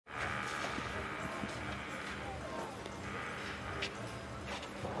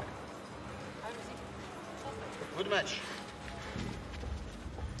match.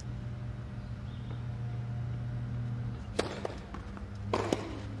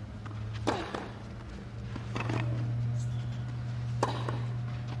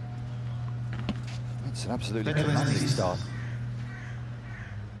 It's an absolutely commanding start.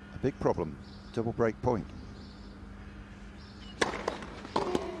 A big problem, double break point.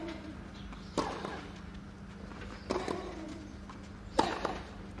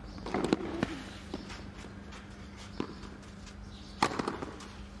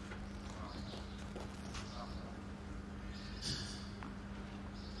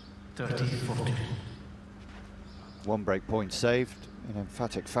 One break point saved in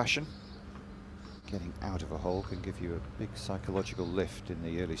emphatic fashion. Getting out of a hole can give you a big psychological lift in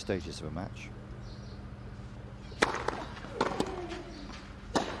the early stages of a match.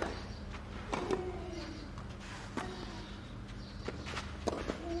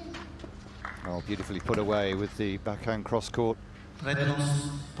 Oh, beautifully put away with the backhand cross court. Nadia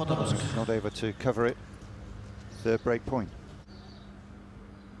Podoroska. Not able to cover it. Third break point.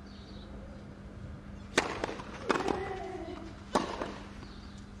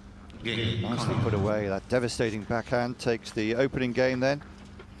 Nicely put away. That devastating backhand takes the opening game then.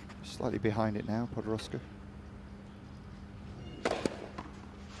 Slightly behind it now, Podoroska.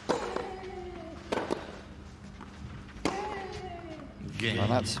 And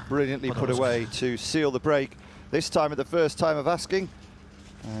that's brilliantly put away to seal the break. This time at the first time of asking.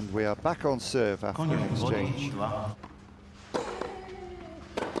 And we are back on serve after an exchange.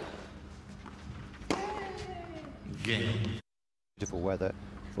 Beautiful weather.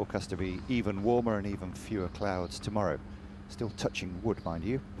 Forecast to be even warmer and even fewer clouds tomorrow. Still touching wood, mind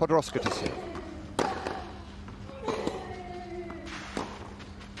you. Podoroska to serve.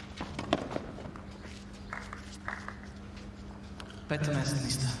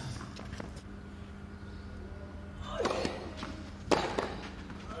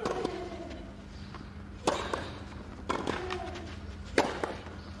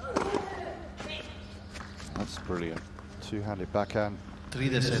 That's brilliant. Two-handed backhand.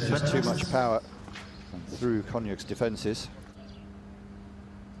 Just too much power and through Konjuh's defences.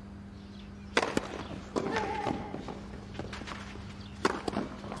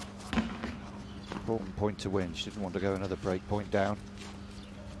 Important point to win. She didn't want to go another break point down.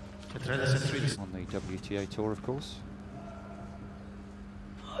 On the WTA tour, of course.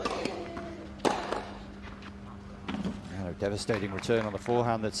 And a devastating return on the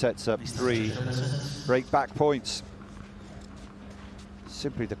forehand that sets up 3 break back points.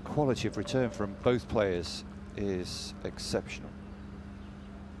 Simply the quality of return from both players is exceptional.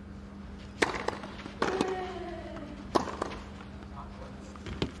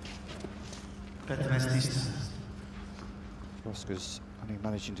 Podoroska's only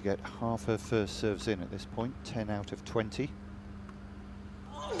managing to get half her first serves in at this point, 10 out of 20.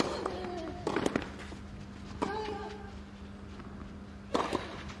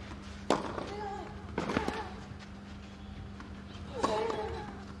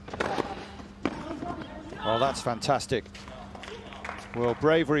 Oh, that's fantastic. Well,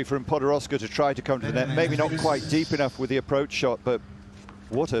 bravery from Podoroska to try to come to the net. Maybe not quite deep enough with the approach shot, but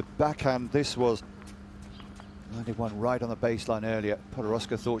what a backhand this was. Landed one right on the baseline earlier.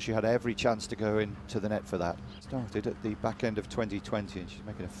 Podoroska thought she had every chance to go into the net for that. Started at the back end of 2020 and she's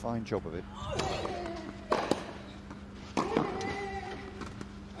making a fine job of it.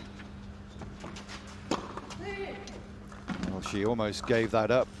 Well, she almost gave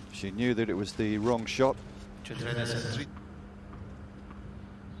that up. She knew that it was the wrong shot.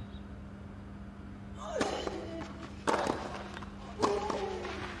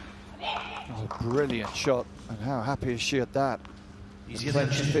 Oh, brilliant shot, and how happy is she at that?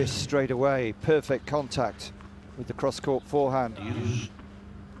 Clenched fist straight away, perfect contact with the cross-court forehand.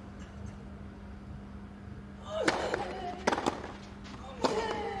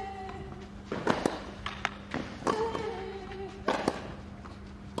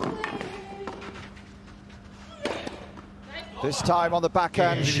 This time on the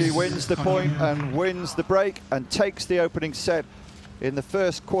backhand, she wins the point and wins the break and takes the opening set in the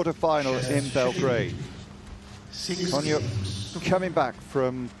first quarter-final in Belgrade. Konjuh coming back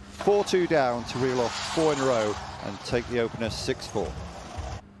from 4-2 down to reel off 4 in a row and take the opener 6-4.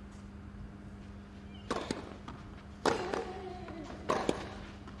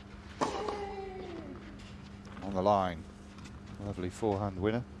 On the line, lovely forehand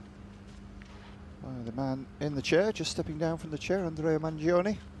winner. The man in the chair, just stepping down from the chair, Andrea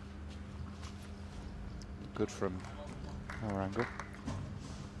Mangione. Good from our angle.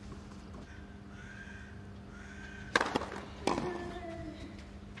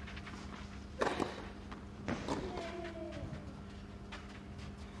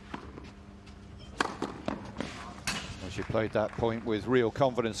 Played that point with real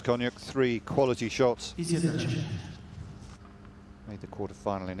confidence, Konjuh. 3 quality shots. Made the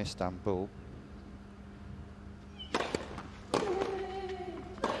quarterfinal in Istanbul.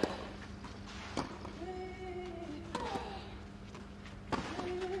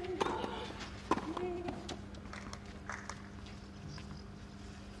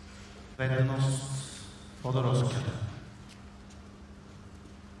 Nadia Podoroska.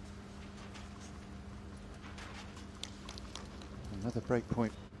 Another break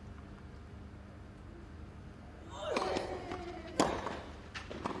point.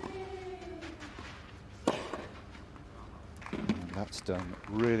 And that's done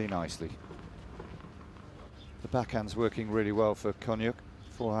really nicely. The backhand's working really well for Konjuh.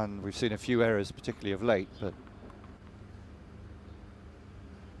 Forehand, we've seen a few errors, particularly of late, but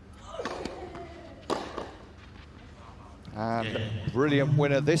and brilliant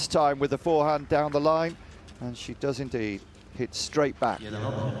winner this time with the forehand down the line, and she does indeed hit straight back.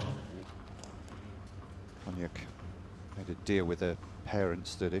 Konjuh made a deal with her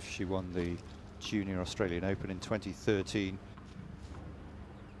parents that if she won the Junior Australian Open in 2013,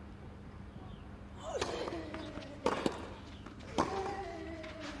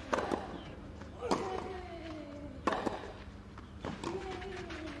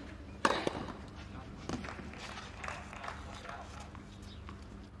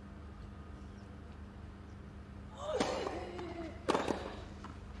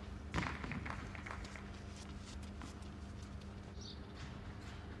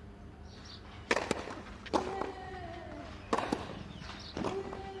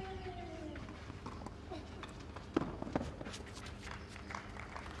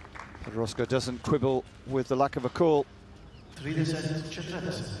 Podoroska doesn't quibble with the lack of a call. Needs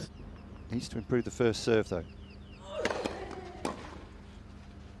to improve the first serve though.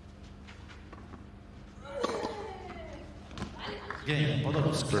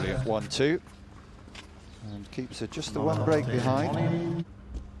 Brilliant 1-2. And keeps her just the 1 break behind.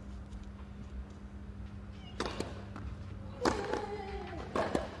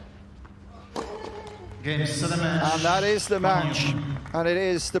 Game 7 match. And that is the match. And it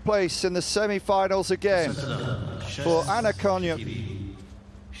is the place in the semi-finals again for Anna Konjuh.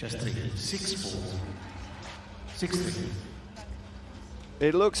 6-4. 6-3.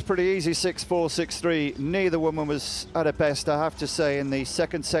 It looks pretty easy, 6-4, 6-3. Neither woman was at her best, I have to say, in the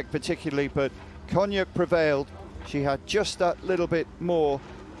second set particularly, but Konjuh prevailed. She had just that little bit more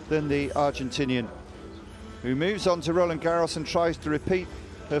than the Argentinian, who moves on to Roland Garros and tries to repeat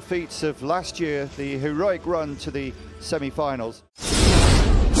her feats of last year, the heroic run to the semi-finals.